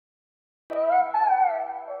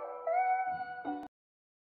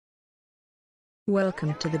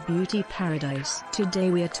Welcome to the beauty paradise. Today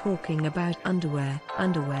we are talking about underwear.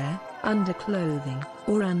 Underclothing,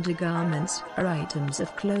 or undergarments, are items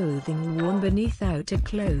of clothing worn beneath outer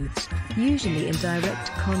clothes, usually in direct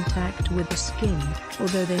contact with the skin.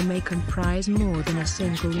 Although they may comprise more than a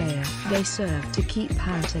single layer, they serve to keep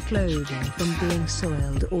outer clothing from being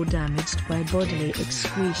soiled or damaged by bodily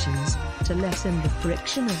excretions, to lessen the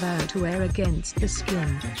friction of outerwear against the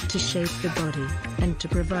skin, to shape the body, and to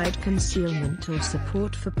provide concealment or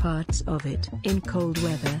support for parts of it. In cold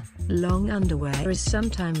weather, long underwear is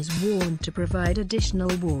sometimes worn to provide additional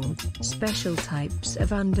warmth. Special types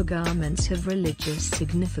of undergarments have religious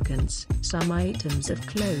significance. Some items of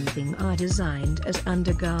clothing are designed as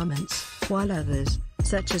undergarments, while others,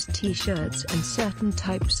 such as t-shirts and certain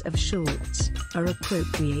types of shorts, are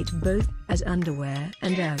appropriate both as underwear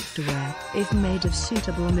and outerwear. If made of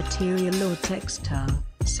suitable material or textile,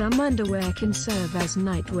 some underwear can serve as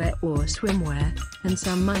nightwear or swimwear, and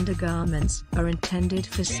some undergarments are intended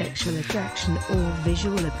for sexual attraction or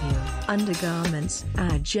visual appeal. Undergarments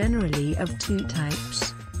are generally of two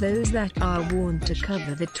types: those that are worn to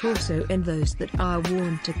cover the torso and those that are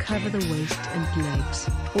worn to cover the waist and legs,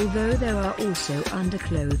 although there are also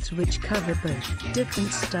underclothes which cover both.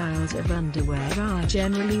 Different styles of underwear are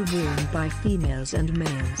generally worn by females and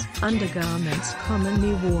males. Undergarments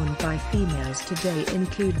commonly worn by females today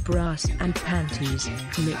include bras and panties,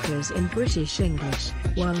 knickers in British English,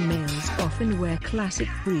 while males often wear classic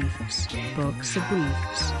briefs, boxer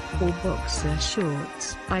briefs, or boxer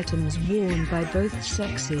shorts. Items worn by both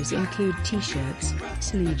sexes include t-shirts,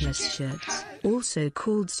 sleeveless shirts, also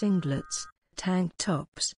called singlets, tank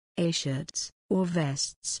tops, A-shirts, or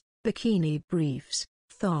vests, bikini briefs,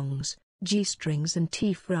 thongs, G-strings and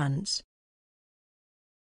T-fronts.